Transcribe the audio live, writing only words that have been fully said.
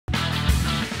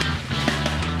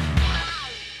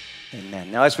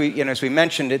Amen. Now, as we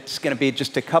mentioned, it's going to be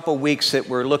just a couple weeks that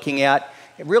we're looking at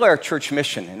really our church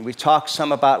mission, and we talked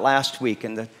some about last week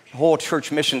and the whole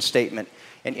church mission statement.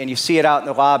 And you see it out in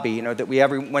the lobby, that we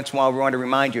every once in a while we want to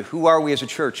remind you, who are we as a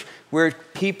church? We're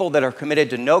people that are committed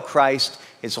to know Christ,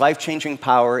 His life-changing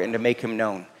power, and to make Him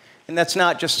known. And that's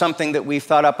not just something that we've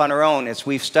thought up on our own. As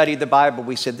we've studied the Bible,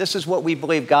 we said, this is what we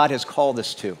believe God has called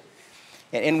us to.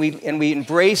 And we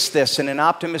embrace this in an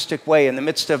optimistic way in the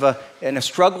midst of a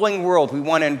struggling world. We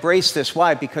want to embrace this.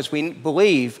 Why? Because we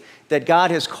believe that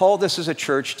God has called us as a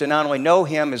church to not only know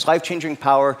Him, His life-changing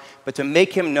power, but to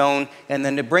make Him known and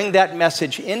then to bring that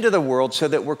message into the world so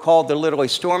that we're called to literally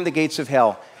storm the gates of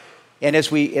hell. And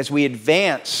as we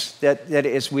advance,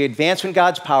 as we advance in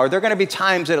God's power, there are going to be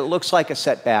times that it looks like a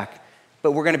setback,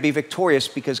 but we're going to be victorious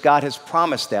because God has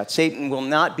promised that. Satan will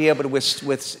not be able to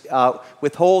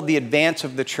withhold the advance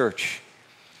of the church.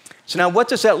 So now what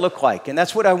does that look like? And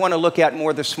that's what I want to look at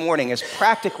more this morning is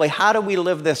practically how do we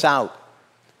live this out?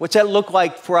 What's that look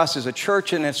like for us as a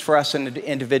church and as for us as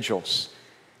individuals?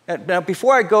 Now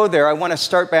before I go there, I want to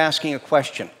start by asking a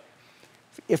question.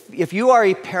 If you are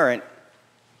a parent,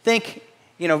 think,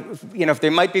 if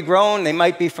they might be grown, they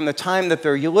might be from the time that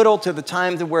they're little to the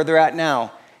time to where they're at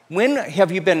now. When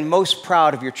have you been most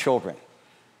proud of your children?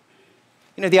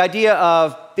 The idea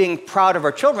of being proud of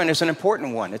our children is an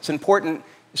important one. It's important,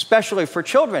 especially for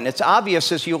children. It's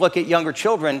obvious as you look at younger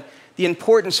children, the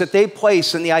importance that they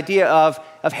place in the idea of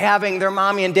having their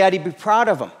mommy and daddy be proud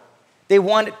of them. They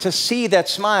want to see that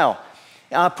smile.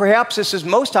 Perhaps this is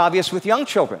most obvious with young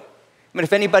children. I mean,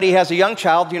 if anybody has a young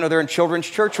child, they're in children's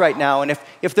church right now, and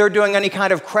if they're doing any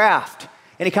kind of craft,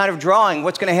 any kind of drawing,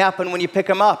 what's going to happen when you pick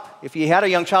them up? If you had a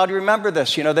young child, you remember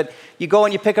this, that you go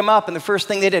and you pick them up, and the first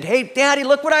thing they did, hey, Daddy,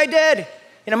 look what I did.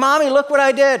 Mommy, look what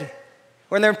I did.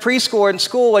 When they're in preschool or in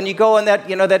school, and you go in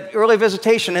that early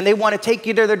visitation, and they want to take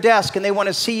you to their desk, and they want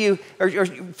to see you, or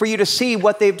for you to see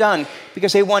what they've done,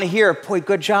 because they want to hear, boy,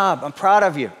 good job, I'm proud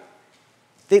of you.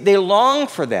 They long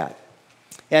for that.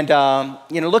 And,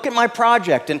 look at my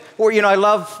project. We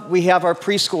have our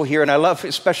preschool here, and I love,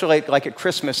 especially like at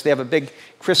Christmas, they have a big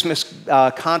Christmas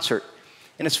concert.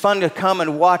 And it's fun to come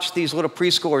and watch these little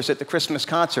preschoolers at the Christmas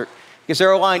concert because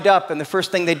they're all lined up, and the first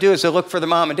thing they do is they look for their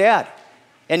mom and dad.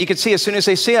 And you can see as soon as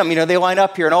they see them, they line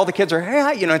up here, and all the kids are, hey,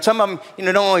 hi, and some of them,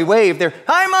 don't only wave, they're,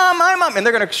 hi, Mom, and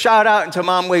they're going to shout out until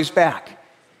Mom waves back.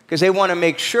 Because they want to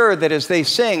make sure that as they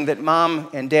sing that Mom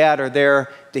and Dad are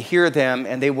there to hear them,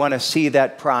 and they want to see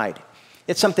that pride.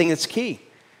 It's something that's key.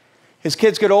 As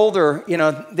kids get older,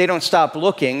 they don't stop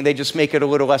looking. They just make it a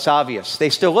little less obvious. They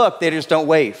still look. They just don't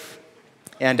wave.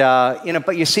 And,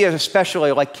 but you see it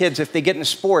especially like kids, if they get into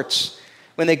sports,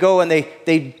 when they go and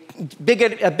they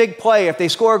get a big play, if they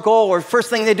score a goal, or first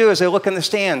thing they do is they look in the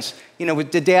stands.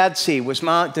 Did Dad see?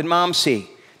 Did Mom see?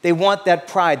 They want that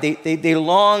pride. They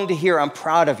long to hear, I'm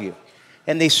proud of you.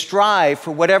 And they strive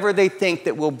for whatever they think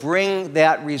that will bring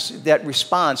that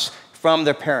response from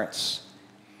their parents.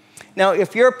 Now,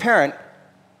 if you're a parent,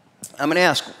 I'm going to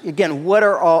ask, again,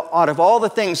 out of all the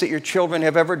things that your children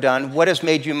have ever done, what has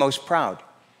made you most proud?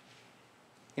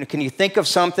 Can you think of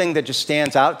something that just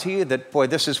stands out to you that, boy,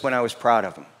 this is when I was proud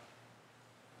of them?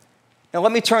 Now,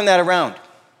 let me turn that around.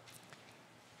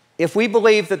 If we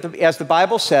believe that, as the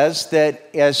Bible says,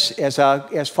 that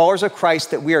as followers of Christ,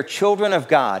 that we are children of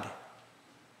God,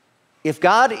 if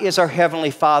God is our Heavenly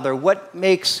Father, what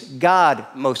makes God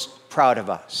most proud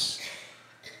of us?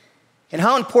 And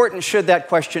how important should that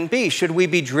question be? Should we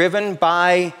be driven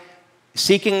by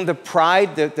seeking the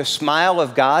pride, the smile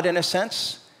of God in a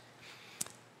sense?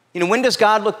 When does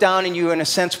God look down on you in a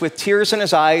sense with tears in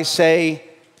His eyes, say,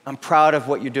 I'm proud of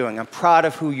what you're doing. I'm proud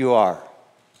of who you are.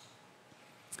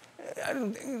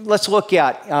 Let's look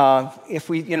at, if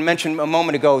we mentioned a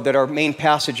moment ago that our main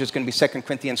passage is going to be 2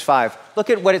 Corinthians 5.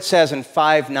 Look at what it says in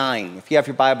 5:9, if you have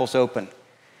your Bibles open.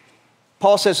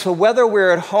 Paul says, so whether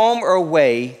we're at home or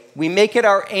away, we make it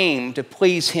our aim to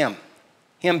please Him,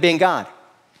 Him being God.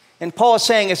 And Paul is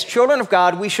saying, as children of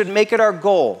God, we should make it our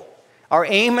goal. Our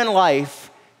aim in life,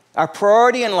 our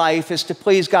priority in life is to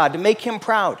please God, to make Him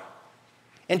proud.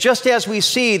 And just as we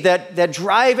see that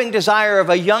driving desire of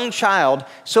a young child,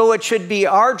 so it should be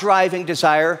our driving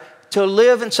desire to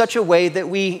live in such a way that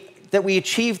we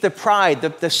achieve the pride,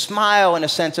 the smile in a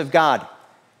sense of God.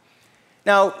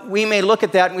 Now, we may look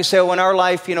at that and we say, well, in our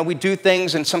life, we do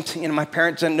things and my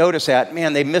parents didn't notice that.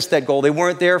 Man, they missed that goal. They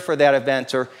weren't there for that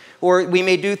event. Or we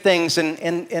may do things and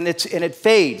it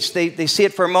fades. They see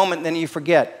it for a moment and then you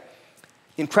forget.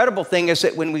 The incredible thing is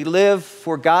that when we live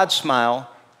for God's smile,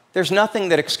 there's nothing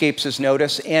that escapes His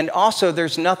notice, and also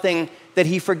there's nothing that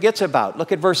He forgets about.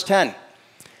 Look at verse 10.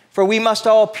 For we must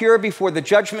all appear before the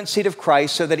judgment seat of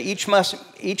Christ, so that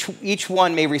each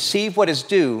one may receive what is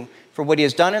due for what he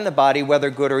has done in the body, whether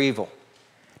good or evil.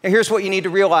 Now here's what you need to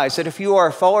realize, that if you are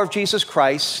a follower of Jesus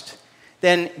Christ,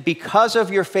 then because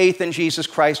of your faith in Jesus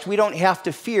Christ, we don't have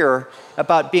to fear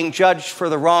about being judged for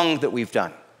the wrong that we've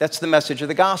done. That's the message of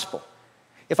the gospel.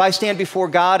 If I stand before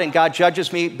God and God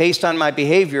judges me based on my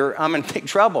behavior, I'm in big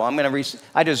trouble.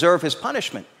 I deserve his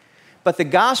punishment. But the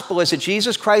gospel is that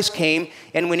Jesus Christ came,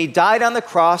 and when he died on the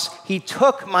cross, he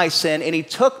took my sin and he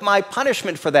took my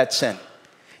punishment for that sin.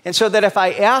 And so that if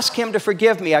I ask him to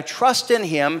forgive me, I trust in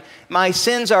him, my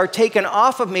sins are taken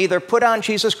off of me, they're put on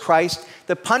Jesus Christ.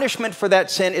 The punishment for that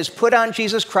sin is put on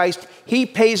Jesus Christ. He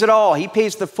pays it all. He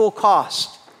pays the full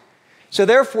cost. So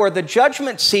therefore, the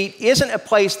judgment seat isn't a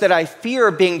place that I fear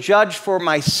being judged for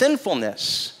my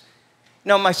sinfulness.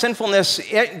 No, my sinfulness,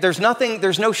 there's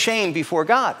no shame before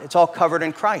God. It's all covered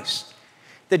in Christ.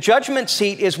 The judgment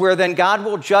seat is where then God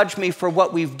will judge me for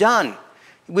what we've done.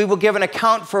 We will give an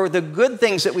account for the good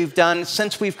things that we've done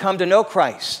since we've come to know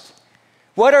Christ.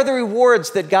 What are the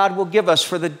rewards that God will give us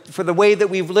for the way that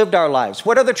we've lived our lives?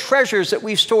 What are the treasures that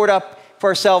we've stored up for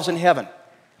ourselves in heaven?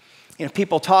 You know,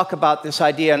 people talk about this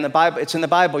idea in the Bible. It's in the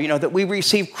Bible, that we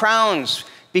receive crowns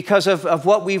because of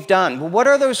what we've done. Well, what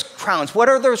are those crowns? What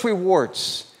are those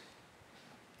rewards?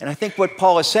 And I think what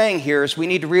Paul is saying here is we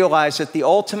need to realize that the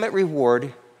ultimate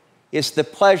reward is the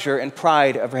pleasure and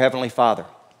pride of our Heavenly Father.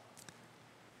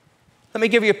 Let me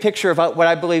give you a picture about what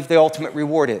I believe the ultimate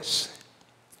reward is.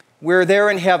 We're there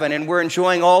in heaven, and we're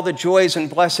enjoying all the joys and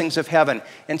blessings of heaven.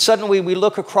 And suddenly we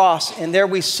look across, and there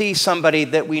we see somebody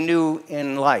that we knew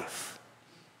in life.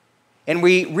 And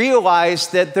we realize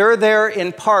that they're there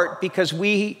in part because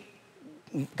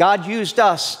God used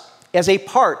us as a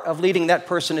part of leading that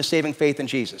person to saving faith in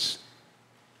Jesus.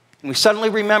 And we suddenly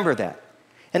remember that.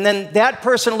 And then that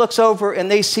person looks over and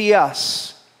they see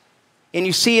us. And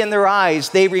you see in their eyes,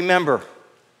 they remember.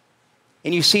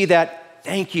 And you see that,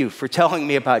 thank you for telling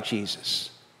me about Jesus.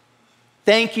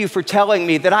 Thank you for telling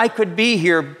me that I could be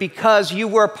here because you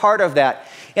were a part of that.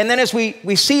 And then as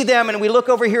we see them and we look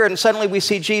over here and suddenly we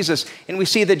see Jesus, and we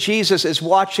see that Jesus is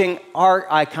watching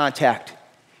our eye contact.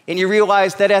 And you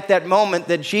realize that at that moment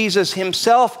that Jesus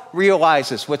himself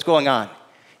realizes what's going on.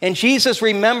 And Jesus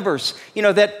remembers,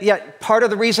 that part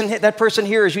of the reason that person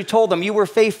here is you told them you were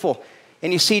faithful.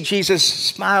 And you see Jesus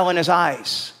smile in his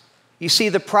eyes. You see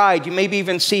the pride. You maybe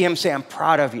even see him say, I'm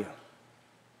proud of you.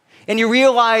 And you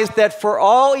realize that for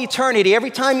all eternity,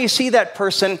 every time you see that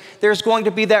person, there's going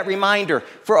to be that reminder.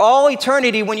 For all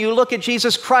eternity, when you look at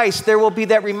Jesus Christ, there will be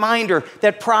that reminder,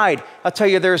 that pride. I'll tell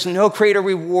you, there's no greater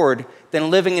reward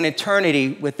than living in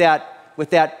eternity with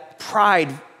that pride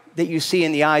that you see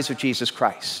in the eyes of Jesus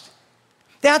Christ.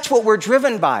 That's what we're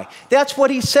driven by. That's what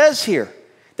he says here,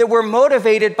 that we're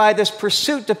motivated by this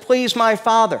pursuit to please my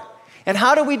Father. And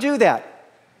how do we do that?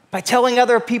 By telling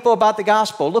other people about the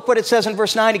gospel. Look what it says in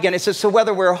verse 9 again. It says, so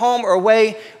whether we're home or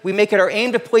away, we make it our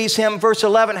aim to please him. Verse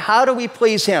 11, how do we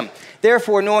please him?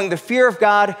 Therefore, knowing the fear of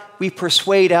God, we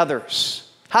persuade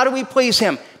others. How do we please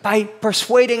him? By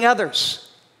persuading others.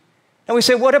 And we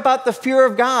say, what about the fear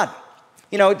of God?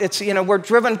 We're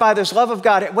driven by this love of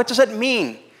God. What does it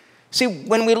mean? See,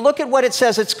 when we look at what it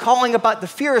says, it's calling about the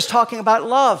fear is talking about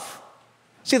love.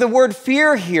 See, the word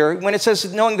fear here, when it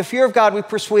says knowing the fear of God, we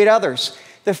persuade others.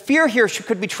 The fear here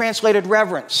could be translated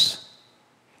reverence.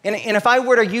 And if I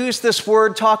were to use this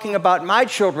word talking about my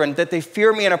children, that they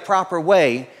fear me in a proper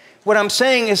way, what I'm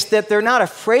saying is that they're not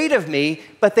afraid of me,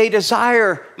 but they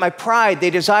desire my pride. They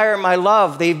desire my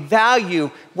love. They value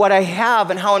what I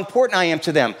have and how important I am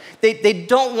to them. They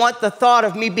don't want the thought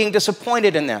of me being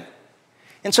disappointed in them.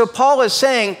 And so Paul is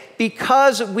saying,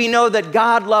 because we know that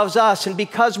God loves us and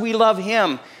because we love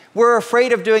him, we're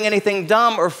afraid of doing anything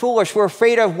dumb or foolish. We're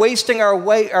afraid of wasting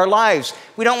our lives.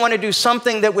 We don't want to do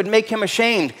something that would make him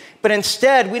ashamed. But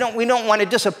instead, we don't want to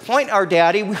disappoint our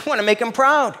daddy. We want to make him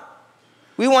proud.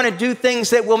 We want to do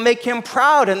things that will make him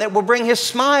proud and that will bring his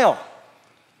smile.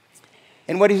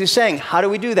 And what is he saying? How do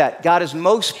we do that? God is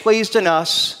most pleased in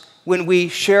us when we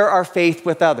share our faith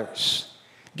with others.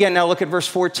 Again, now look at verse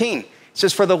 14. It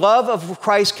says, for the love of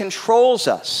Christ controls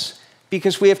us,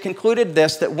 because we have concluded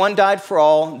this, that one died for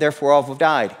all, therefore all have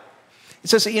died. It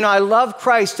says, I love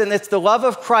Christ, and it's the love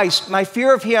of Christ, my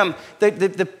fear of him,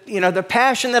 the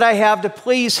passion that I have to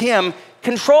please him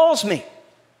controls me.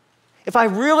 If I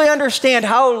really understand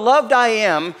how loved I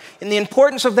am and the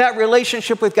importance of that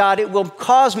relationship with God, it will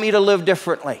cause me to live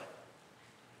differently.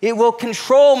 It will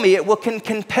control me. It will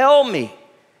compel me.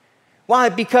 Why?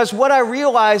 Because what I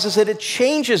realize is that it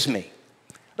changes me.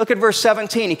 Look at verse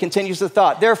 17. He continues the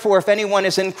thought. Therefore, if anyone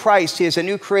is in Christ, he is a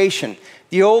new creation.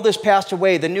 The old has passed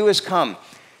away, the new has come.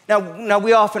 Now,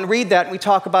 we often read that and we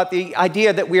talk about the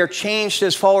idea that we are changed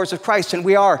as followers of Christ, and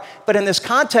we are. But in this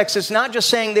context, it's not just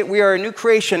saying that we are a new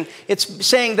creation. It's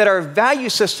saying that our value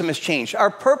system has changed. Our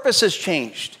purpose has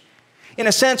changed. In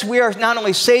a sense, we are not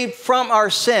only saved from our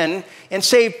sin and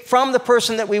saved from the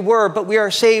person that we were, but we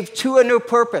are saved to a new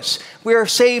purpose. We are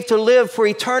saved to live for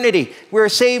eternity. We are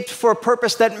saved for a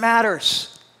purpose that matters.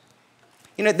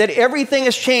 That everything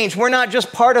has changed. We're not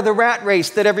just part of the rat race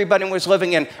that everybody was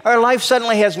living in. Our life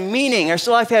suddenly has meaning. Our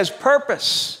life has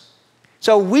purpose.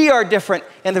 So we are different,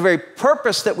 and the very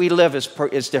purpose that we live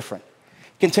is different.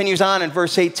 Continues on in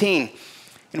verse 18.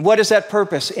 And what is that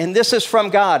purpose? And this is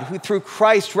from God, who through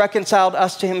Christ reconciled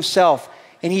us to himself,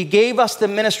 and he gave us the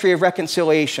ministry of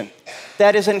reconciliation.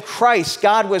 That is, in Christ,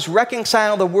 God was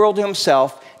reconciling the world to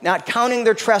himself, not counting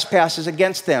their trespasses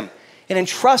against them, and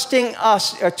entrusting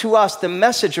to us the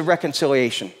message of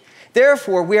reconciliation.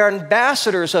 Therefore, we are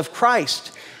ambassadors of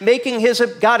Christ.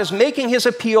 God is making his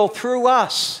appeal through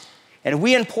us. And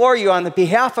we implore you on the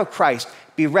behalf of Christ,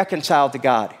 be reconciled to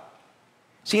God.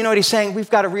 So you know what he's saying? We've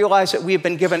got to realize that we have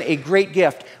been given a great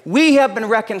gift. We have been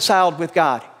reconciled with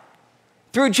God.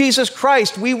 Through Jesus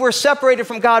Christ, we were separated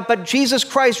from God, but Jesus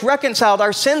Christ reconciled.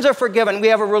 Our sins are forgiven. We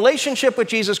have a relationship with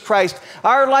Jesus Christ.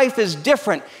 Our life is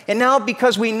different. And now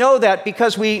because we know that,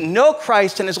 because we know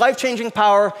Christ and his life-changing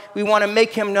power, we want to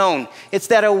make him known. It's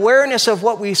that awareness of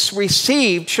what we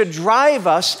received should drive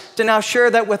us to now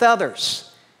share that with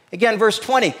others. Again, verse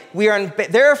 20,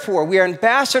 therefore, we are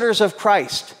ambassadors of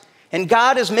Christ, and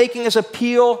God is making his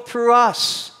appeal through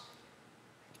us.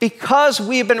 Because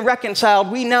we have been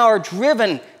reconciled, we now are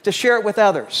driven to share it with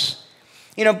others.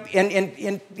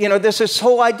 This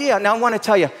whole idea. Now, I want to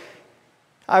tell you,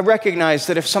 I recognize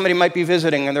that if somebody might be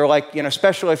visiting and they're like,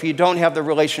 especially if you don't have the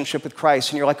relationship with Christ,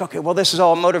 and you're like, okay, well, this is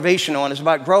all motivational and it's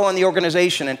about growing the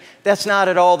organization, and that's not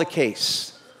at all the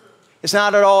case. It's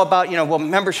not at all about,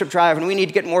 membership drive and we need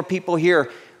to get more people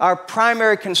here. Our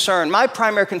primary concern, my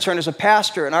primary concern as a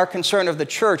pastor and our concern of the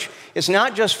church is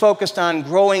not just focused on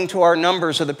growing to our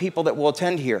numbers of the people that will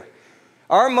attend here.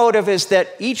 Our motive is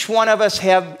that each one of us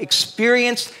have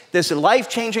experienced this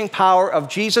life-changing power of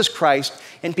Jesus Christ,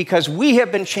 and because we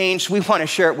have been changed, we want to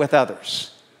share it with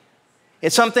others.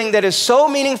 It's something that is so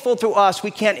meaningful to us,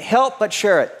 we can't help but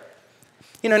share it.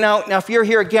 Now if you're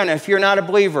here again, if you're not a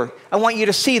believer, I want you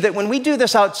to see that when we do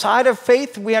this outside of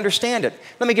faith, we understand it.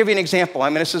 Let me give you an example.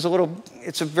 This is a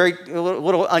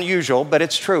little unusual, but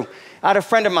it's true. I had a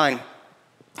friend of mine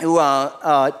who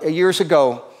years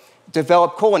ago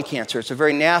developed colon cancer. It's a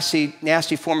very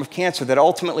nasty form of cancer that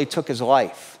ultimately took his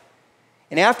life.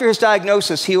 And after his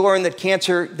diagnosis, he learned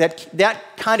that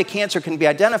that kind of cancer can be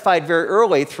identified very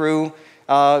early through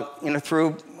a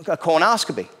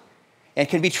colonoscopy and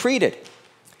can be treated.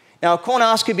 Now,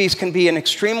 colonoscopies can be an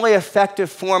extremely effective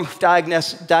form of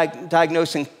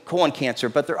diagnosing colon cancer,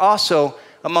 but they're also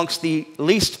amongst the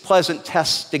least pleasant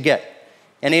tests to get.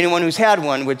 And anyone who's had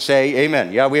one would say,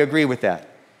 amen. Yeah, we agree with that.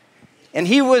 And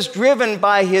he was driven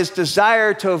by his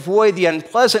desire to avoid the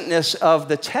unpleasantness of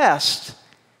the test.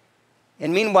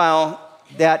 And meanwhile,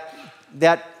 that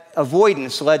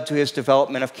avoidance led to his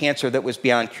development of cancer that was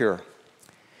beyond cure.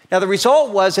 Now, the result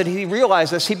was that he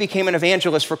realized this, he became an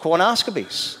evangelist for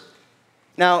colonoscopies.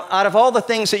 Now, out of all the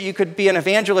things that you could be an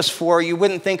evangelist for, you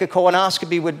wouldn't think a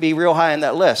colonoscopy would be real high on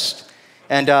that list.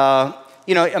 And,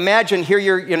 imagine here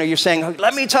you're saying,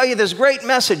 let me tell you this great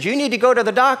message. You need to go to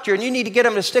the doctor and you need to get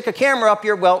him to stick a camera up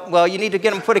your, well, you need to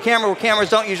get him to put a camera where cameras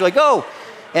don't usually go.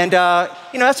 And,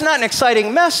 that's not an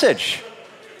exciting message.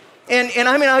 And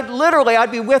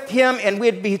I'd be with him and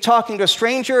we'd be talking to a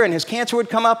stranger and his cancer would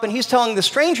come up and he's telling the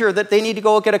stranger that they need to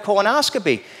go get a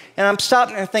colonoscopy. And I'm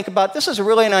stopping to think about, this is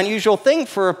really an unusual thing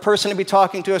for a person to be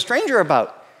talking to a stranger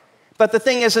about. But the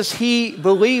thing is he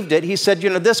believed it. He said,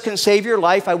 this can save your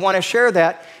life. I want to share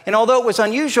that. And although it was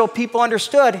unusual, people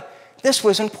understood this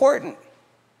was important.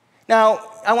 Now,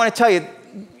 I want to tell you,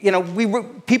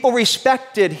 people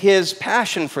respected his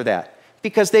passion for that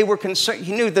because they were concerned.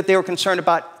 He knew that they were concerned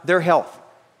about their health.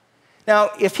 Now,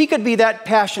 if he could be that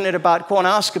passionate about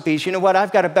colonoscopies, you know what?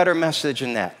 I've got a better message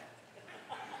than that.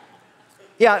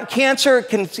 Yeah, cancer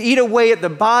can eat away at the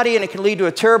body and it can lead to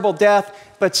a terrible death,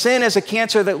 but sin is a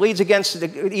cancer that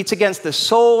eats against the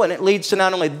soul, and it leads to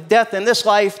not only death in this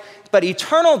life, but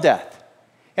eternal death.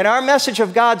 And our message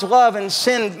of God's love and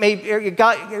sin,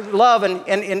 love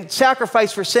and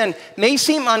sacrifice for sin may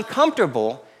seem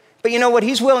uncomfortable, but you know what?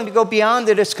 He's willing to go beyond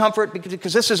the discomfort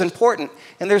because this is important,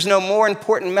 and there's no more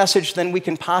important message than we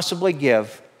can possibly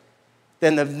give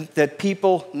than that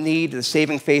people need the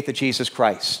saving faith of Jesus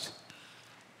Christ.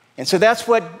 And so that's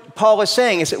what Paul is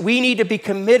saying, is that we need to be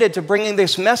committed to bringing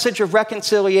this message of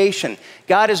reconciliation.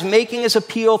 God is making his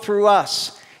appeal through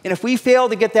us. And if we fail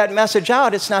to get that message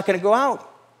out, it's not going to go out.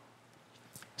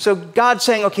 So God's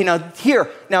saying, okay,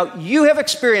 now you have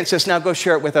experienced this, now go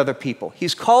share it with other people.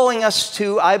 He's calling us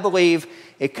to, I believe,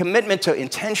 a commitment to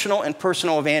intentional and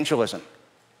personal evangelism.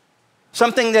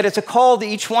 Something that it's a call to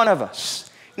each one of us.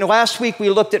 Last week we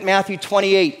looked at Matthew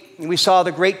 28, and we saw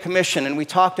the Great Commission, and we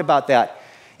talked about that.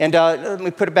 And let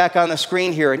me put it back on the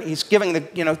screen here. And he's giving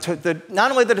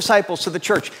not only the disciples, to the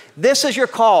church, this is your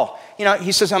call.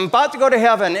 He says, I'm about to go to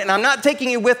heaven, and I'm not taking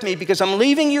you with me because I'm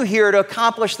leaving you here to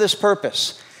accomplish this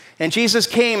purpose. And Jesus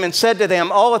came and said to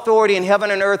them, all authority in heaven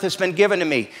and earth has been given to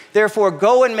me. Therefore,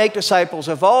 go and make disciples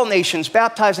of all nations,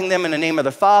 baptizing them in the name of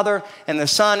the Father and the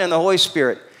Son and the Holy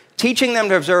Spirit, teaching them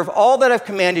to observe all that I've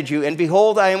commanded you. And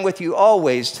behold, I am with you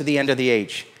always to the end of the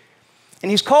age.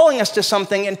 And he's calling us to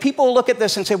something, and people look at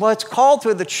this and say, well, it's called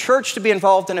for the church to be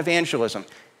involved in evangelism.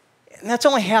 And that's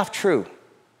only half true.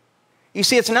 You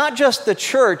see, it's not just the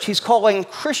church. He's calling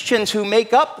Christians who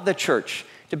make up the church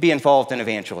to be involved in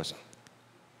evangelism.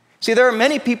 See, there are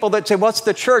many people that say, what's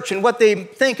the church? And what they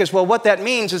think is, well, what that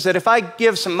means is that if I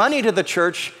give some money to the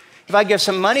church, if I give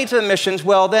some money to the missions,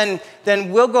 well, then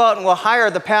we'll go out and we'll hire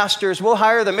the pastors, we'll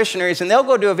hire the missionaries, and they'll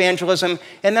go do evangelism,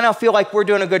 and then I'll feel like we're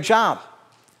doing a good job.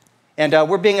 And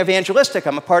we're being evangelistic.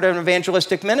 I'm a part of an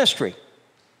evangelistic ministry.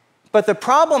 But the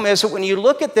problem is that when you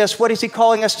look at this, what is he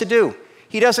calling us to do?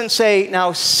 He doesn't say,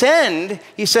 now send.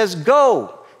 He says,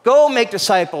 go. Go make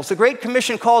disciples. The Great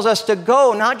Commission calls us to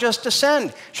go, not just to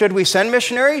send. Should we send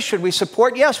missionaries? Should we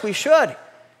support? Yes, we should.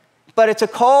 But it's a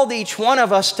call to each one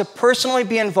of us to personally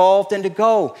be involved and to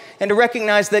go and to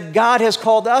recognize that God has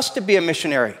called us to be a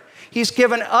missionary. He's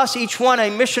given us, each one, a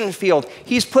mission field.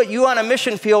 He's put you on a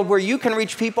mission field where you can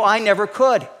reach people I never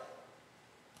could.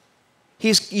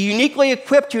 He's uniquely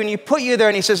equipped you, and he put you there,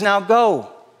 and he says, now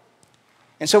go.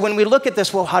 And so when we look at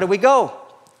this, well, how do we go?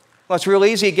 Well, it's real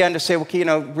easy, again, to say,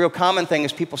 well, real common thing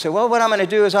is people say, well, what I'm going to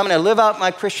do is I'm going to live out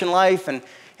my Christian life, and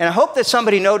I hope that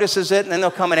somebody notices it, and then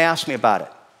they'll come and ask me about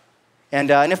it. And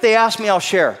if they ask me, I'll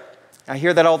share. I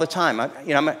hear that all the time. I'm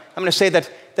going to say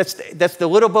that's the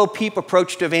Little Bo Peep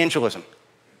approach to evangelism.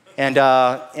 And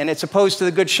it's opposed to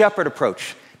the Good Shepherd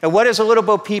approach. Now, what is a Little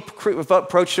Bo Peep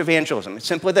approach to evangelism? It's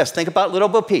simply this. Think about Little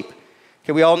Bo Peep.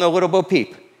 Okay, we all know Little Bo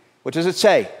Peep. What does it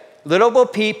say? Little Bo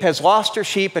Peep has lost her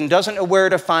sheep and doesn't know where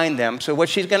to find them. So what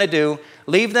she's going to do,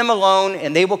 leave them alone,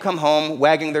 and they will come home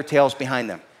wagging their tails behind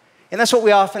them. And that's what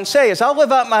we often say is, I'll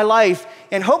live out my life,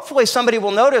 and hopefully somebody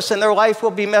will notice, and their life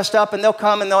will be messed up, and they'll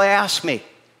come and they'll ask me.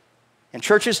 And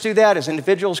churches do that, as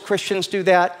individuals, Christians do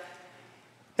that.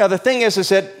 Now, the thing is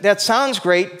that sounds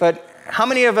great, but how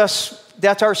many of us,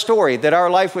 that's our story, that our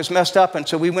life was messed up, and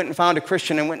so we went and found a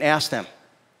Christian and went and asked them?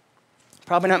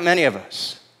 Probably not many of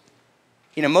us.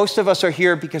 Most of us are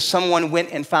here because someone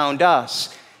went and found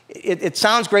us. It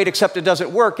sounds great, except it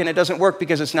doesn't work, and it doesn't work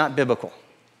because it's not biblical.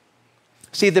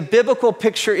 See, the biblical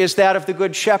picture is that of the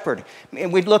Good Shepherd.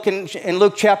 And we look in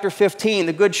Luke chapter 15,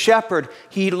 the Good Shepherd,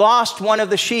 he lost one of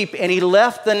the sheep, and he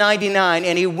left the 99,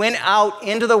 and he went out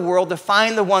into the world to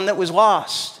find the one that was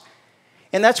lost.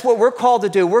 And that's what we're called to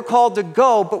do. We're called to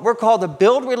go, but we're called to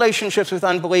build relationships with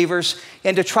unbelievers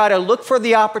and to try to look for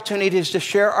the opportunities to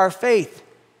share our faith.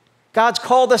 God's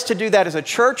called us to do that as a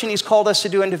church, and he's called us to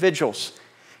do individuals.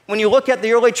 When you look at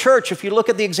the early church, if you look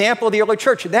at the example of the early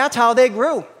church, that's how they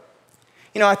grew.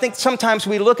 I think sometimes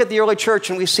we look at the early church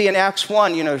and we see in Acts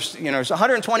 1, there's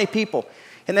 120 people.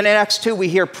 And then in Acts 2, we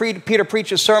hear Peter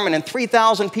preach a sermon, and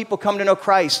 3,000 people come to know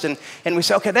Christ. And we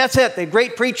say, okay, that's it. They're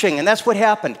great preaching, and that's what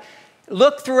happened.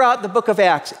 Look throughout the book of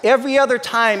Acts. Every other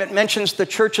time it mentions the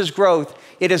church's growth,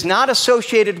 it is not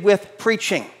associated with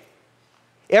preaching.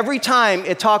 Every time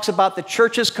it talks about the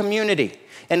church's community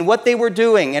and what they were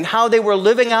doing and how they were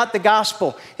living out the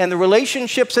gospel and the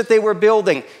relationships that they were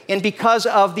building, and because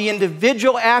of the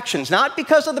individual actions, not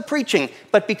because of the preaching,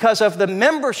 but because of the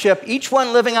membership, each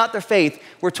one living out their faith,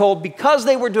 we're told because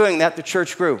they were doing that, the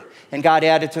church grew, and God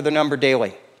added to the number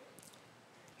daily.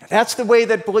 That's the way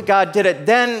that God did it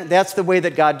then. That's the way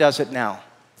that God does it now.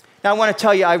 Now, I want to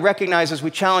tell you, I recognize as we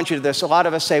challenge you to this, a lot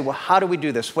of us say, well, how do we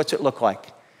do this? What's it look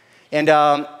like? And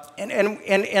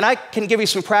I can give you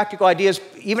some practical ideas.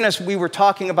 Even as we were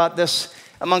talking about this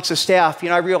amongst the staff,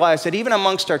 I realized that even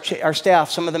amongst our staff,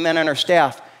 some of the men on our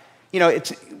staff, we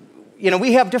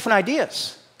have different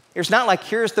ideas. It's not like,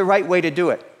 here's the right way to do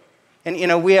it.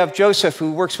 And, we have Joseph,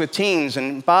 who works with teens,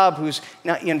 and Bob, who's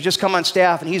just come on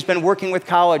staff, and he's been working with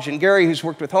college, and Gary, who's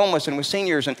worked with homeless and with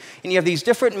seniors. And you have these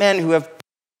different men who have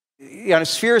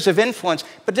spheres of influence,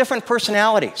 but different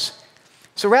personalities.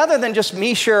 So rather than just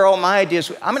me share all my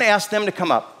ideas, I'm going to ask them to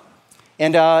come up.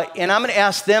 And I'm going to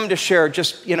ask them to share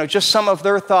just some of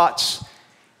their thoughts.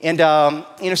 And,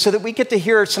 so that we get to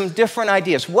hear some different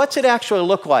ideas. What's it actually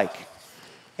look like?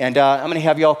 And I'm going to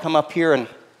have you all come up here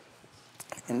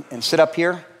and sit up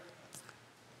here.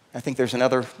 I think there's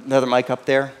another mic up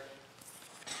there.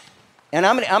 And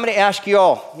I'm going to ask you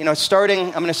all,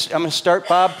 starting, I'm going to start,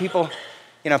 Bob, people,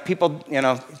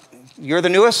 you're the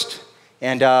newest.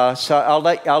 And so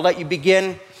I'll let you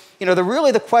begin.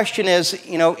 The question is,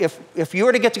 if you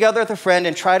were to get together with a friend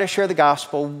and try to share the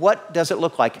gospel, what does it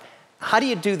look like? How do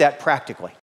you do that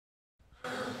practically?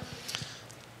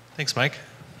 Thanks, Mike.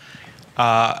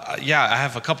 I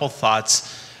have a couple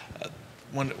thoughts.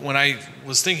 When I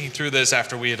was thinking through this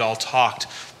after we had all talked,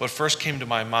 what first came to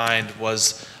my mind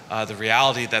was the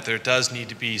reality that there does need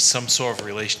to be some sort of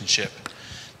relationship.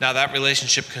 Now, that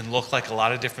relationship can look like a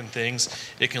lot of different things.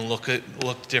 It can look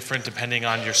different depending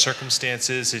on your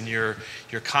circumstances and your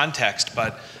context,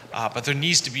 but there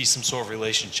needs to be some sort of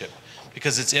relationship,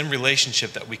 because it's in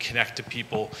relationship that we connect to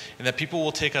people and that people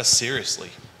will take us seriously.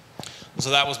 So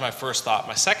that was my first thought.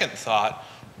 My second thought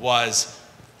was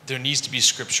there needs to be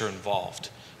scripture involved.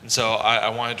 And so I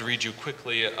wanted to read you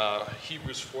quickly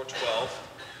Hebrews 4:12,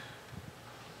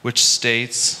 which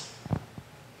states,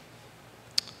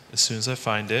 as soon as I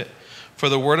find it, "For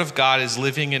the word of God is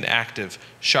living and active,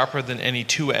 sharper than any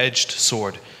two-edged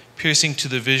sword, piercing to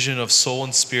the vision of soul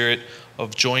and spirit,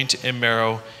 of joint and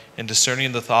marrow, and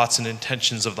discerning the thoughts and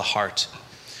intentions of the heart."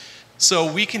 So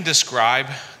we can describe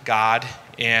God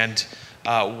and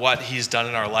what he's done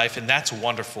in our life, and that's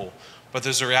wonderful. But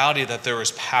there's a reality that there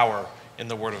is power in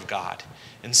the word of God.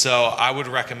 And so I would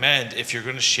recommend, if you're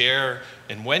going to share,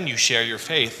 and when you share your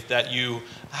faith, that you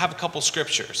have a couple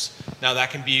scriptures. Now that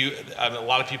can be, a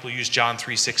lot of people use John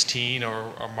 3:16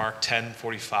 or Mark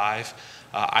 10:45.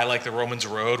 I like the Romans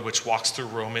Road, which walks through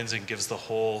Romans and gives the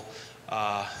whole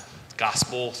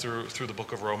gospel through the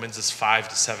book of Romans. It's 5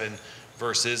 to 7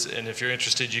 verses. And if you're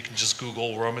interested, you can just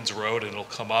Google Romans Road and it'll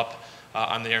come up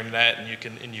on the internet, and you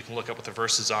can look up what the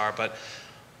verses are.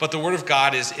 But the word of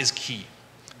God is key.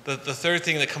 The third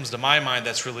thing that comes to my mind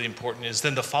that's really important is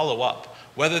then the follow-up.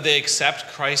 Whether they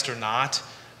accept Christ or not,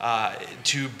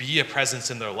 to be a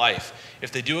presence in their life.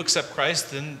 If they do accept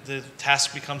Christ, then the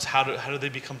task becomes how do they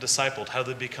become discipled? How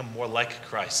do they become more like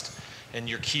Christ? And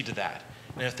you're key to that.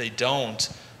 And if they don't,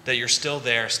 that you're still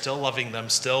there, still loving them,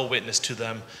 still witness to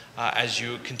them as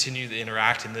you continue to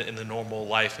interact in the normal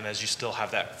life, and as you still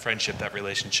have that friendship, that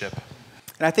relationship.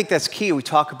 And I think that's key. We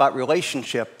talk about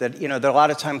relationship, that that a lot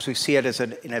of times we see it as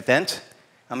an event.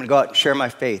 I'm going to go out and share my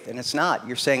faith, and it's not.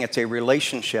 You're saying it's a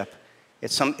relationship.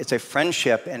 It's a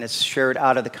friendship, and it's shared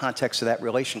out of the context of that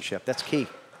relationship. That's key.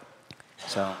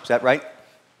 So is that right?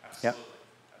 Absolutely.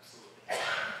 Yeah.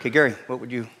 Okay, Gary,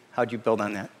 how'd you build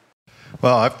on that?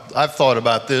 Well, I've thought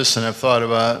about this, and I've thought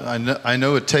about, I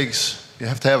know you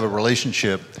have to have a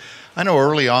relationship. I know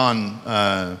early on,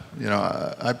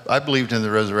 I believed in the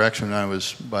resurrection when I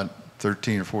was about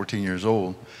 13 or 14 years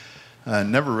old. I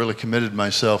never really committed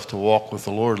myself to walk with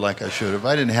the Lord like I should have.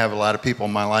 I didn't have a lot of people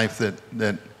in my life that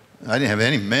I didn't have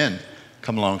any men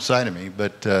come alongside of me,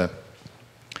 but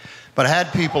I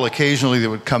had people occasionally that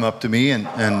would come up to me,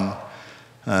 and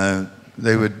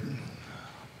they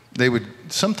would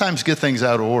sometimes get things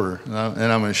out of order, and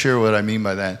I'm going to share what I mean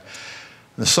by that.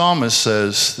 The psalmist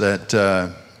says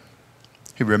that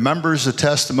he remembers the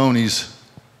testimonies,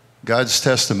 God's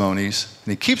testimonies,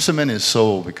 and he keeps them in his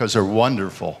soul because they're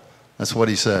wonderful. That's what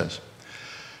he says.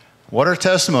 What are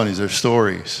testimonies? They're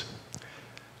stories.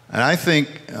 And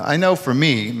I know for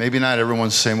me, maybe not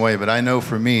everyone's the same way, but I know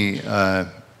for me, I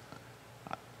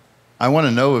want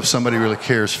to know if somebody really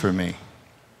cares for me.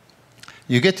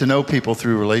 You get to know people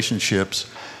through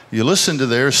relationships. You listen to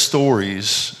their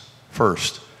stories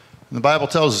first. And the Bible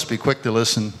tells us, be quick to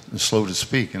listen and slow to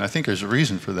speak. And I think there's a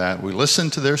reason for that. We listen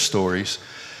to their stories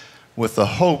with the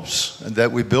hopes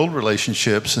that we build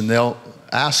relationships, and they'll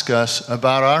ask us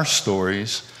about our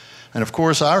stories. And of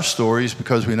course, our stories,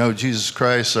 because we know Jesus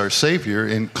Christ, our Savior,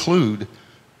 include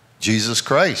Jesus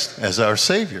Christ as our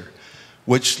Savior,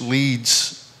 which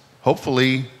leads,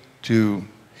 hopefully, to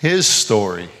his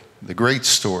story, the great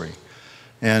story.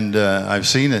 And I've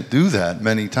seen it do that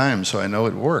many times, so I know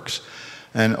it works.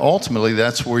 And ultimately,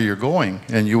 that's where you're going.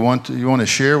 And you want to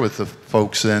share with the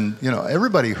folks, and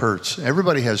everybody hurts.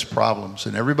 Everybody has problems,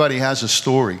 and everybody has a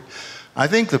story. I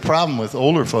think the problem with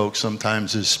older folks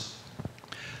sometimes is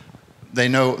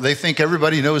they think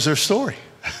everybody knows their story.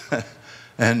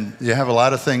 And you have a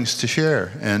lot of things to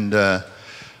share. And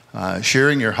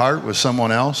sharing your heart with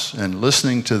someone else and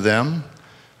listening to them.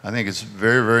 I think it's a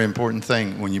very, very important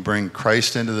thing. When you bring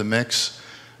Christ into the mix,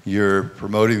 you're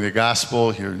promoting the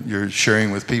gospel, you're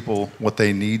sharing with people what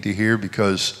they need to hear,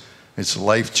 because it's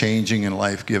life-changing and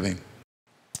life-giving.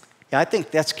 Yeah, I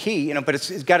think that's key, but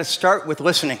it's got to start with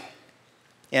listening.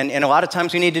 And a lot of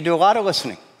times we need to do a lot of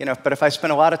listening, but if I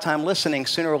spend a lot of time listening,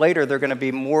 sooner or later they're going to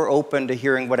be more open to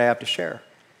hearing what I have to share.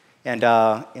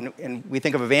 And we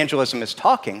think of evangelism as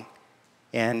talking,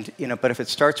 but if it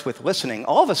starts with listening,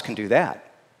 all of us can do that.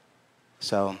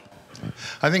 So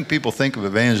I think people think of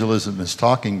evangelism as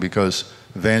talking because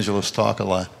evangelists talk a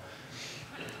lot.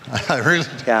 I really,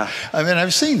 yeah. I mean,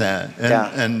 I've seen that,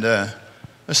 and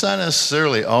it's not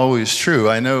necessarily always true.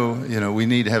 I know, we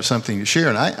need to have something to share,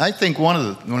 and I think one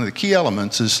of the key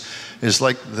elements is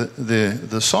like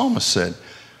the psalmist said,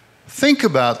 think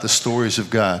about the stories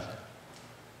of God.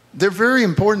 They're very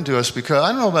important to us because,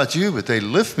 I don't know about you, but they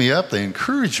lift me up, they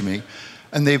encourage me,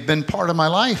 and they've been part of my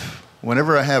life.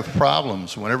 Whenever I have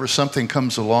problems, whenever something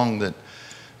comes along that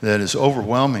is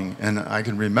overwhelming, and I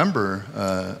can remember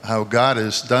how God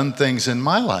has done things in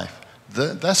my life.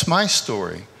 That's my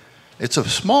story. It's a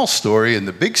small story in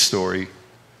the big story,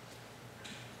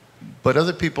 but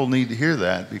other people need to hear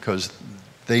that because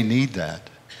they need that,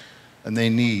 and they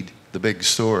need the big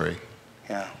story.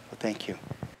 Yeah, well, thank you.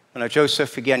 Now,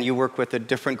 Joseph, again, you work with a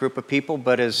different group of people,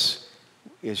 but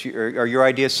are your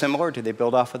ideas similar? Do they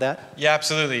build off of that? Yeah,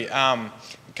 absolutely. Kind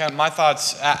of my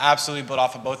thoughts absolutely build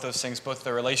off of both those things, both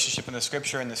the relationship in the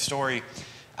scripture and the story.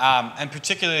 And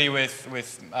particularly with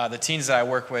the teens that I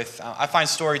work with, I find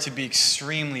story to be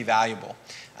extremely valuable.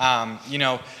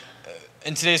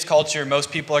 In today's culture,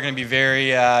 most people are going to be very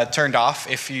turned off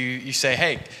if you say,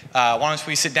 hey, why don't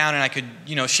we sit down and I could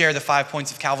share the 5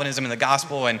 points of Calvinism and the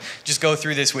gospel and just go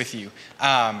through this with you.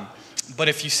 But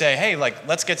if you say, hey,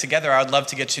 let's get together, I would love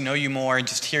to get to know you more and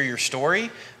just hear your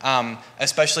story,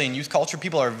 especially in youth culture,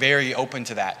 people are very open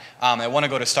to that. They want to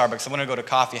go to Starbucks, they want to go to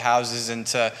coffee houses and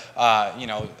to,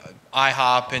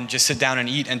 IHOP and just sit down and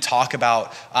eat and talk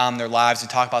about their lives and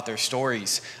talk about their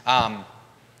stories. And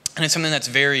it's something that's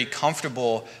very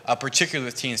comfortable, particularly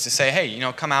with teens, to say, hey,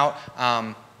 come out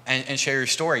and share your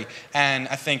story. And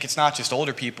I think it's not just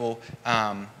older people.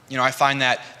 I find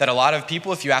that a lot of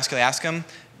people, if you ask them,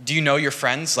 do you know your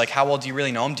friends? How well do you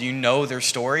really know them? Do you know their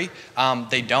story?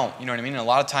 They don't, you know what I mean? And a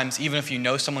lot of times, even if you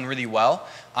know someone really well,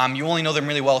 you only know them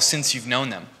really well since you've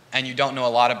known them. And you don't know a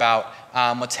lot about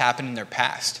what's happened in their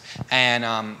past.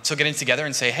 And so getting together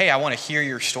and say, hey, I want to hear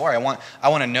your story. I want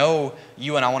to know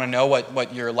you, and I want to know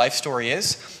what your life story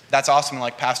is. That's awesome.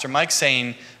 Like Pastor Mike's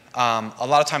saying, a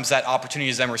lot of times that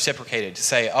opportunity is then reciprocated to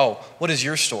say, oh, what is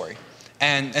your story?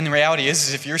 And the reality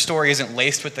is if your story isn't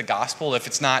laced with the gospel, if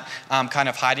it's not kind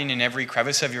of hiding in every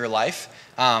crevice of your life,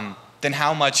 then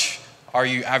how much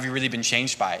have you really been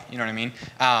changed by it? You know what I mean?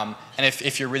 And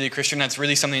if you're really a Christian, that's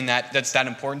really something that's that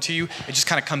important to you, it just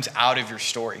kind of comes out of your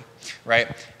story, right?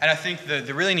 And I think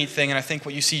the really neat thing, and I think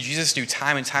what you see Jesus do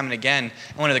time and time and again,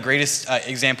 and one of the greatest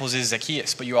examples is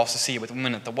Zacchaeus, but you also see it with the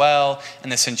woman at the well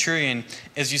and the centurion,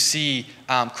 is you see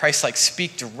Christ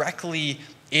speak directly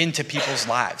into people's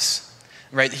lives.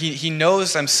 Right? He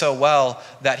knows them so well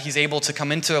that he's able to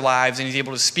come into their lives and he's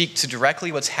able to speak to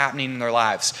directly what's happening in their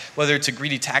lives, whether it's a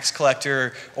greedy tax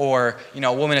collector or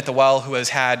a woman at the well who has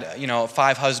had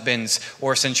 5 husbands,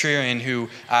 or a centurion who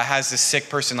has this sick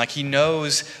person. He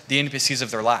knows the intricacies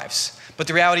of their lives. But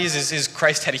the reality is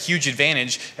Christ had a huge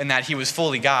advantage in that he was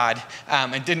fully God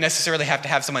and didn't necessarily have to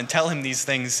have someone tell him these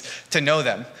things to know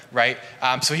them, right?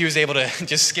 So he was able to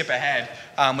just skip ahead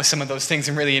with some of those things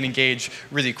and really engage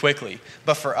really quickly.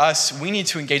 But for us, we need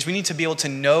to engage. We need to be able to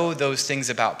know those things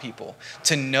about people,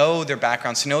 to know their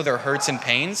backgrounds, to know their hurts and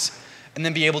pains, and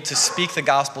then be able to speak the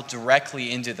gospel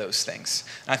directly into those things.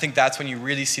 And I think that's when you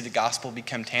really see the gospel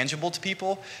become tangible to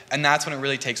people, and that's when it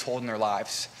really takes hold in their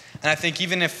lives. And I think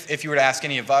even if you were to ask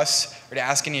any of us or to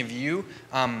ask any of you,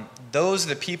 those are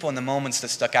the people and the moments that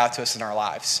stuck out to us in our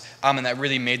lives and that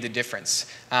really made the difference.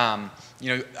 I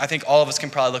think all of us can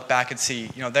probably look back and see,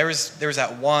 there was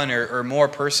that one or more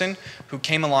person who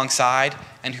came alongside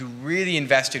and who really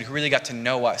invested, who really got to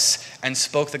know us and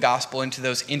spoke the gospel into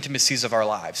those intimacies of our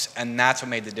lives. And that's what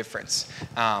made the difference.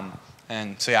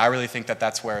 And so, I really think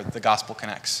that's where the gospel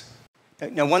connects.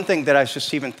 Now, one thing that I was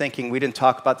just even thinking, we didn't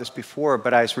talk about this before,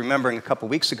 but I was remembering a couple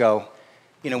weeks ago,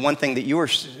 one thing that you were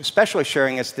especially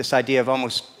sharing is this idea of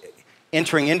almost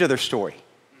entering into their story,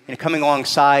 coming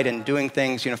alongside and doing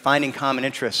things, finding common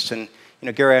interests. And,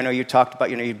 Gary, I know you talked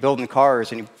about, you building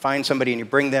cars and you find somebody and you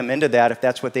bring them into that if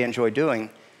that's what they enjoy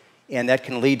doing. And that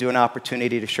can lead to an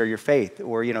opportunity to share your faith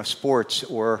or, sports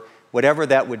or whatever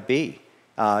that would be.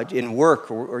 in work,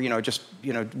 or just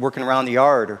working around the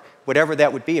yard, or whatever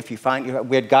that would be. If you find,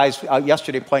 we had guys out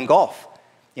yesterday playing golf.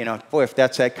 Boy, if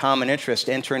that's that common interest,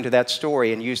 enter into that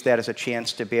story and use that as a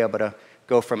chance to be able to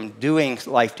go from doing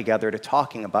life together to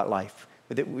talking about life.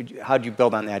 How do you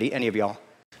build on that? Any of y'all?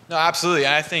 No, absolutely.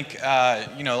 And I think,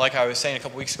 like I was saying a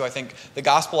couple weeks ago, I think the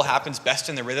gospel happens best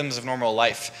in the rhythms of normal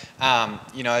life.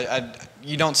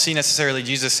 You don't see necessarily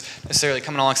Jesus necessarily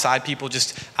coming alongside people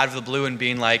just out of the blue and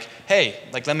being like, hey,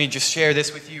 let me just share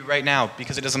this with you right now,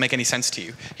 because it doesn't make any sense to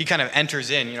you. He kind of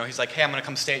enters in, he's like, hey, I'm going to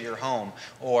come stay at your home,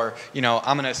 or,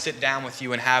 I'm going to sit down with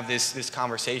you and have this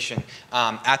conversation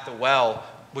at the well,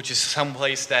 which is some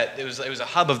place that it was a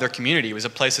hub of their community. It was a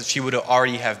place that she would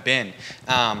already have been.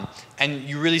 And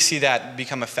you really see that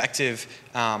become effective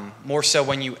more so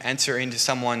when you enter into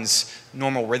someone's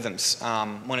normal rhythms,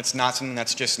 when it's not something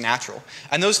that's just natural.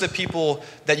 And those are the people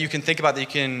that you can think about, that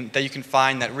you can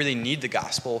find that really need the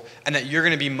gospel, and that you're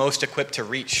going to be most equipped to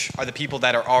reach, are the people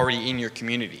that are already in your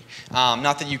community.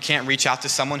 Not that you can't reach out to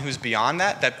someone who's beyond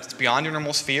that's beyond your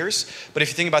normal spheres, but if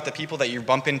you think about the people that you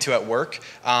bump into at work,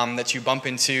 that you bump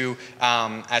into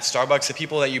at Starbucks, the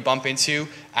people that you bump into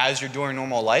as you're doing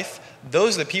normal life,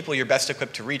 those are the people you're best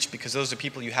equipped to reach, because those are the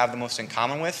people you have the most in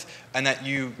common with and that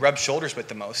you rub shoulders with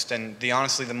the most. And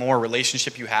honestly, the more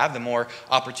relationship you have, the more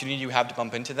opportunity you have to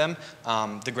bump into them,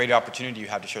 the greater opportunity you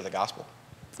have to share the gospel.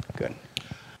 Good.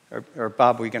 Or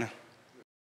Bob, were you going to?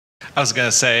 I was going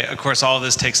to say, of course, all of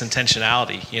this takes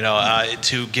intentionality.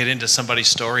 To get into somebody's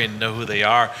story and know who they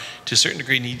are, to a certain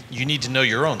degree, you need to know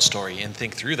your own story and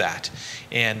think through that,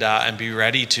 and be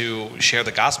ready to share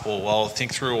the gospel. Well,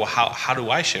 think through, well, how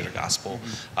do I share the gospel?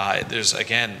 Mm-hmm. There's,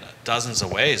 again, dozens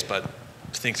of ways, but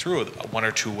think through one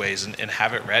or two ways and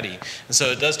have it ready. And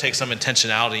so it does take some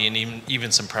intentionality and even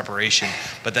some preparation,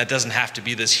 but that doesn't have to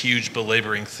be this huge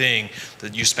belaboring thing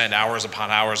that you spend hours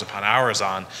upon hours upon hours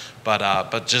on,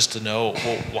 but just to know,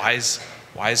 well,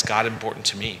 why is God important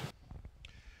to me?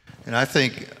 And I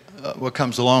think what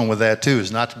comes along with that too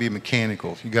is not to be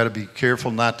mechanical. You got to be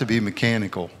careful not to be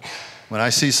mechanical. When I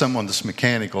see someone that's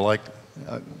mechanical, like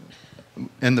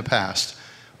in the past,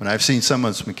 when I've seen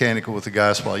someone that's mechanical with the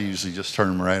gospel, I usually just turn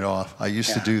them right off. I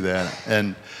used to do that.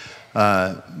 And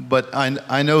but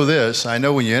I know this. I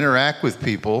know when you interact with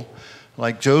people,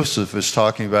 like Joseph is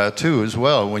talking about too as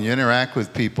well, when you interact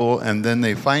with people and then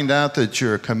they find out that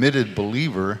you're a committed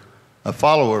believer, a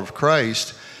follower of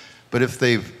Christ, but if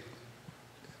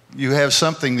you have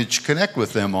something that you connect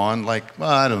with them on, like,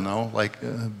 well, I don't know, like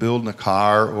building a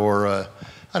car, or I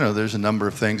don't know, there's a number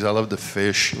of things. I love to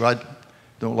fish. I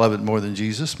don't love it more than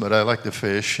Jesus, but I like to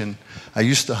fish, and I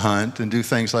used to hunt and do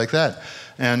things like that.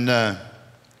 And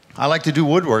I like to do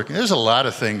woodworking. There's a lot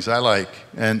of things I like,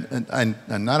 and I'm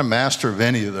not a master of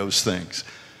any of those things.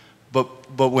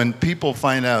 But when people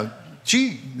find out,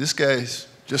 gee, this guy's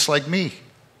just like me.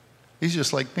 He's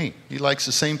just like me. He likes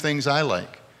the same things I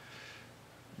like.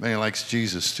 Man, he likes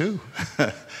Jesus too.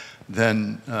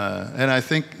 Then, and I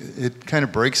think it kind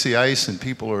of breaks the ice, and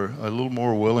people are a little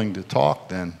more willing to talk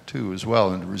then too as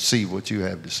well, and to receive what you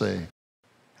have to say.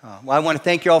 Well, I want to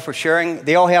thank you all for sharing.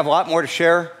 They all have a lot more to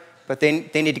share, but they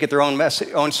need to get their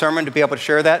own sermon to be able to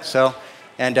share that. So,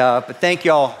 but thank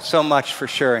you all so much for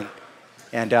sharing,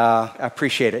 and I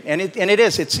appreciate it. And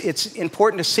it's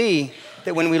important to see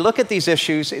that when we look at these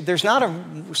issues, there's not a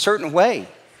certain way.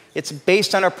 It's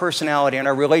based on our personality and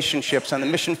our relationships on the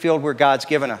mission field where God's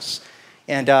given us.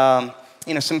 And,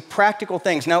 some practical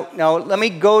things. Now, let me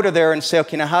go to there and say,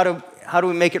 okay, now how do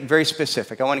we make it very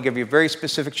specific? I want to give you a very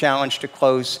specific challenge to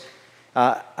close.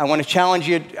 I want to challenge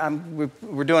you.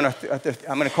 We're doing I'm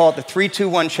going to call it the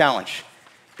 3-2-1 challenge.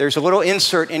 There's a little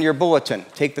insert in your bulletin.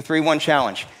 Take the 3-1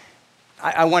 challenge.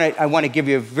 I want to give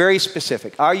you a very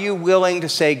specific. Are you willing to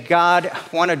say, God,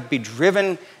 I want to be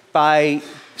driven by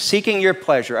seeking your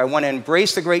pleasure. I want to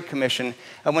embrace the Great Commission.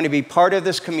 I want to be part of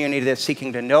this community that's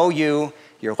seeking to know you,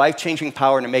 your life-changing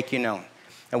power, and to make you known.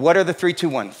 And what are the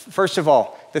 3-2-1? First of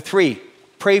all, the 3,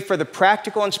 pray for the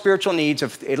practical and spiritual needs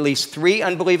of at least 3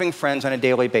 unbelieving friends on a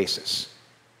daily basis.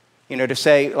 To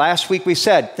say, last week we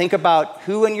said, think about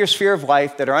who in your sphere of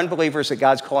life that are unbelievers that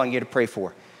God's calling you to pray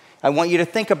for. I want you to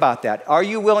think about that. Are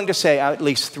you willing to say, at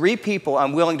least 3 people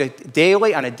I'm willing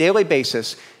to on a daily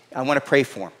basis, I want to pray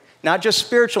for them? Not just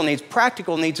spiritual needs,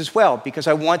 practical needs as well, because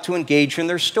I want to engage in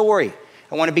their story.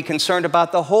 I want to be concerned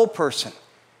about the whole person.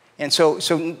 And so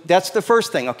that's the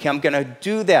first thing. Okay, I'm going to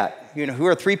do that. Who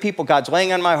are 3 people God's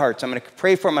laying on my heart? So I'm going to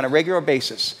pray for them on a regular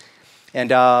basis.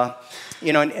 And,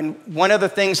 and one of the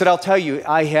things that I'll tell you,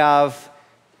 I've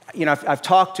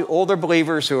talked to older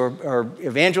believers who are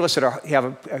evangelists that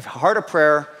have a heart of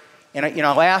prayer, and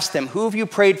I'll ask them, who have you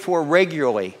prayed for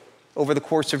regularly over the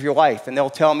course of your life. And they'll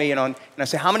tell me, and I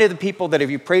say, how many of the people that have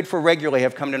you prayed for regularly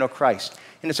have come to know Christ?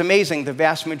 And it's amazing, the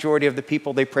vast majority of the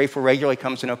people they pray for regularly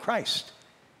comes to know Christ.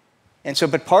 And so,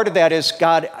 but part of that is,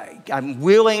 God, I'm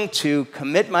willing to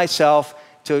commit myself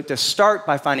to start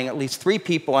by finding at least 3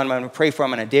 people I'm going to pray for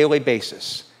them on a daily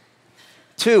basis.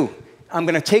 2, I'm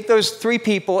going to take those 3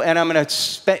 people and I'm going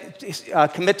to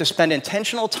commit to spend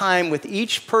intentional time with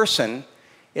each person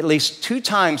at least 2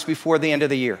 times before the end of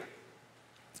the year.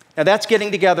 Now that's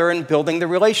getting together and building the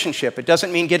relationship. It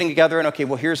doesn't mean getting together and, okay,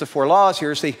 well, here's the 4 laws,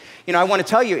 here's the, I want to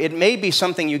tell you, it may be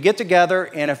something you get together,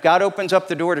 and if God opens up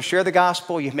the door to share the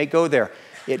gospel, you may go there.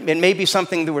 It may be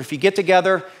something that if you get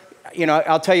together,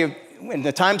 I'll tell you, in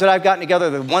the times that I've gotten together,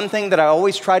 the one thing that I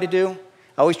always try to do,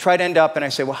 I always try to end up and I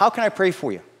say, well, how can I pray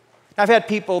for you? I've had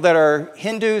people that are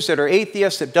Hindus, that are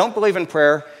atheists, that don't believe in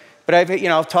prayer, but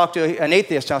I'll talk to an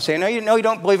atheist and I'll say, no, you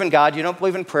don't believe in God, you don't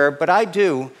believe in prayer, but I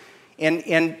do.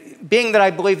 And being that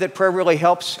I believe that prayer really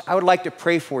helps, I would like to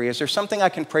pray for you. Is there something I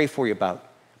can pray for you about?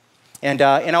 And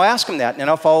I'll ask them that, and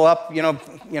I'll follow up,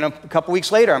 a couple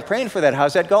weeks later. I'm praying for that.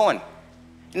 How's that going?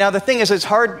 Now, the thing is, it's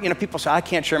hard. People say, I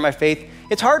can't share my faith.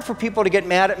 It's hard for people to get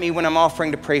mad at me when I'm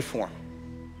offering to pray for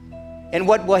them. And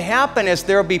what will happen is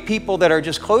there will be people that are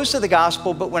just close to the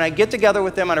gospel, but when I get together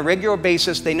with them on a regular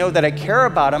basis, they know that I care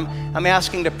about them. I'm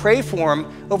asking to pray for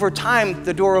them. Over time,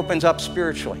 the door opens up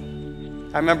spiritually.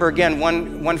 I remember, again,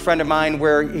 one friend of mine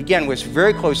where, again, was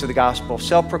very close to the gospel,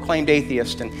 self-proclaimed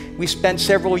atheist, and we spent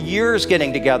several years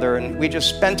getting together, and we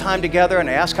just spent time together, and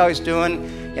I asked how he's doing,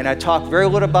 and I talked very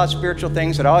little about spiritual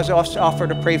things. I'd always offer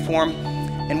to pray for him.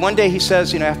 And one day he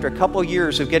says, after a couple of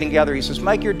years of getting together, he says,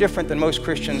 Mike, you're different than most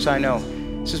Christians I know.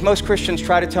 He says, most Christians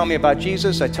try to tell me about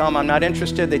Jesus. I tell them I'm not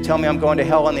interested. They tell me I'm going to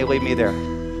hell, and they leave me there.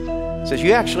 He says,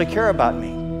 you actually care about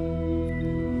me.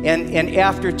 And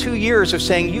after 2 years of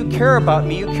saying, you care about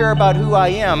me, you care about who I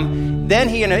am, then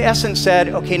he in essence said,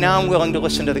 okay, now I'm willing to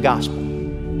listen to the gospel.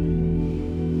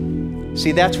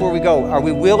 See, that's where we go. Are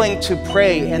we willing to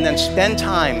pray and then spend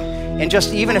time? And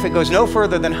just even if it goes no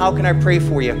further than how can I pray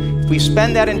for you? If we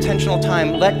spend that intentional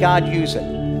time, let God use it.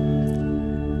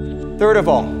 Third of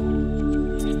all,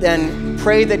 then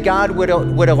pray that God would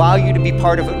allow you to be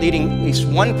part of leading at least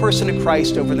one person to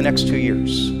Christ over the next 2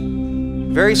 years.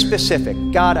 Very specific.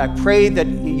 God, I pray that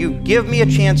you give me a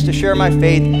chance to share my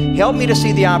faith, help me to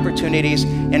see the opportunities,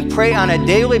 and pray on a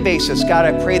daily basis. God,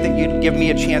 I pray that you'd give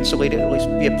me a chance to lead, at least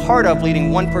be a part of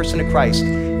leading one person to Christ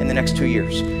in the next 2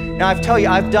 years. Now, I tell you,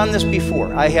 I've done this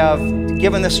before. I have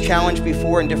given this challenge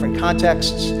before in different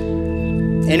contexts.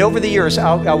 And over the years,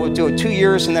 I will do it 2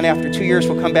 years, and then after 2 years,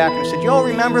 we'll come back and say, you all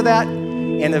remember that?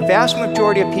 And the vast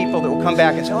majority of people that will come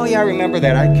back and say, oh yeah, I remember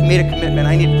that. I made a commitment.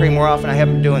 I need to pray more often. I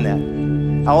haven't been doing that.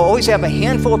 I'll always have a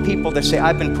handful of people that say,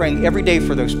 I've been praying every day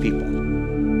for those people.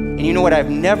 And you know what? I've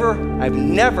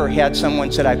never had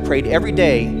someone said, I've prayed every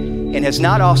day, and has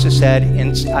not also said,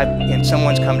 and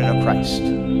someone's come to know Christ.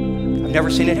 I've never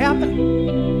seen it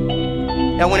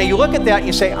happen. Now, when you look at that,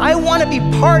 you say, I want to be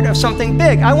part of something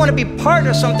big. I want to be part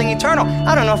of something eternal.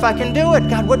 I don't know if I can do it.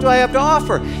 God, what do I have to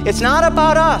offer? It's not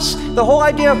about us. The whole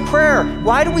idea of prayer,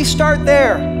 why do we start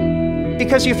there?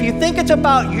 Because if you think it's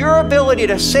about your ability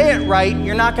to say it right,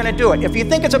 you're not going to do it. If you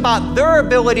think it's about their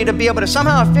ability to be able to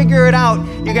somehow figure it out,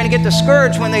 you're going to get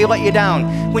discouraged when they let you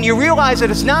down. When you realize that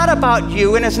it's not about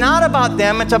you and it's not about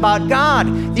them, it's about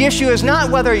God. The issue is not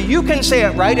whether you can say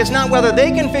it right, it's not whether they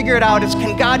can figure it out, it's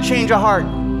can God change a heart.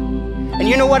 And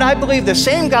you know what? I believe the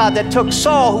same God that took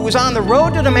Saul, who was on the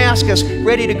road to Damascus,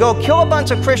 ready to go kill a bunch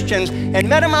of Christians, and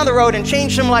met him on the road and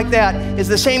changed him like that, is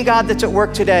the same God that's at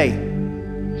work today.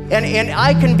 And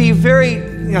I can be very,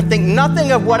 think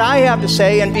nothing of what I have to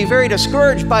say and be very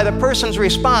discouraged by the person's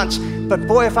response. But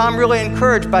boy, if I'm really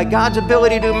encouraged by God's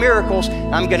ability to do miracles,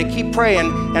 I'm going to keep praying,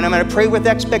 and I'm going to pray with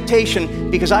expectation,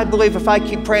 because I believe if I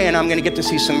keep praying, I'm going to get to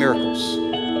see some miracles.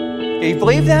 Do you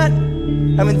believe that?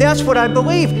 I mean, that's what I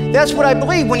believe. That's what I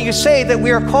believe when you say that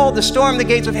we are called to storm the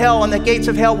gates of hell, and the gates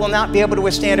of hell will not be able to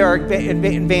withstand our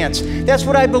advance. That's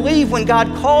what I believe when God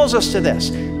calls us to this.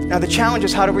 Now, the challenge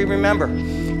is, how do we remember?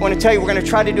 I want to tell you, we're going to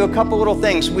try to do a couple little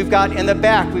things. We've got in the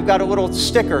back, we've got a little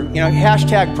sticker,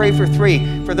 hashtag pray for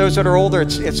 3. For those that are older,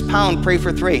 it's pound pray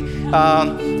for 3.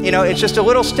 It's just a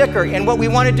little sticker. And what we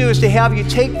want to do is to have you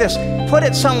take this, put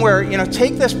it somewhere,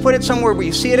 take this, put it somewhere where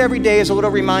you see it every day as a little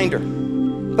reminder.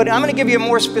 But I'm going to give you a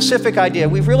more specific idea.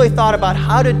 We've really thought about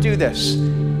how to do this.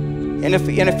 And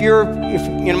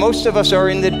if most of us are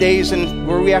in the days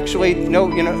where we actually know,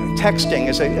 texting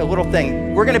is a little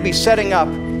thing. We're going to be setting up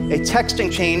a texting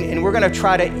chain, and we're going to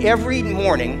try to every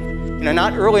morning,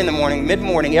 not early in the morning,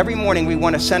 mid-morning, every morning we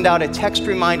want to send out a text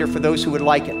reminder for those who would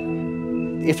like it.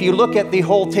 If you look at the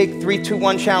whole Take 3, 2,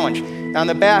 1 challenge, on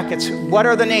the back, it's what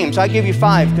are the names? I give you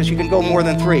 5 because you can go more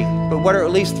than 3, but what are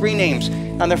at least 3 names?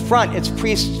 On the front, it's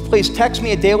please text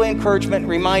me a daily encouragement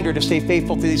reminder to stay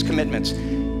faithful to these commitments.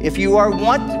 If you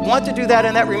want to do that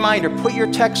in that reminder, put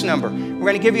your text number. We're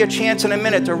going to give you a chance in a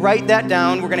minute to write that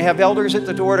down. We're going to have elders at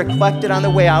the door to collect it on the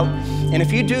way out. And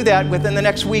if you do that within the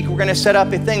next week, we're going to set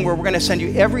up a thing where we're going to send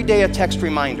you every day a text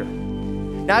reminder.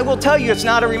 Now, I will tell you it's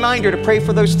not a reminder to pray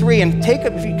for those 3 and take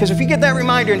it, because if you get that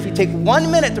reminder and if you take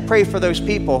 1 minute to pray for those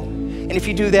people, and if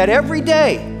you do that every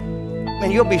day,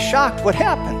 man, you'll be shocked what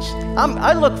happens.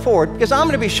 I look forward because I'm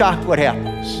going to be shocked what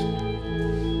happens.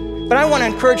 But I want to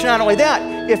encourage not only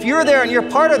that, if you're there and you're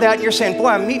part of that and you're saying, boy,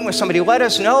 I'm meeting with somebody, let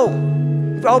us know.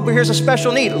 Oh, but here's a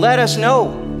special need, let us know.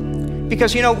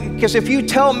 Because if you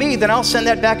tell me, then I'll send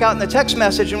that back out in the text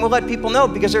message and we'll let people know,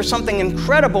 because there's something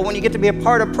incredible when you get to be a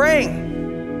part of praying.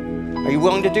 Are you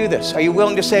willing to do this? Are you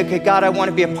willing to say, okay, God, I want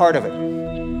to be a part of it?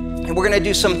 And we're going to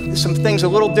do some things a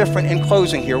little different in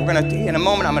closing here. In a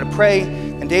moment, I'm going to pray,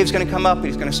 and Dave's going to come up, and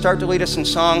he's going to start to lead us in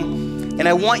song. And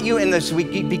I want you, as we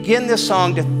begin this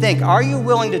song, to think, are you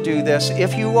willing to do this?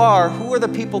 If you are, who are the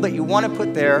people that you want to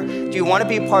put there? Do you want to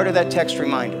be a part of that text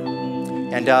reminder?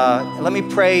 And let me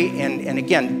pray, and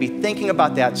again, be thinking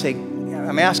about that. Say,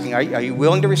 I'm asking, are you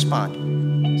willing to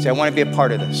respond? Say, I want to be a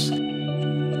part of this.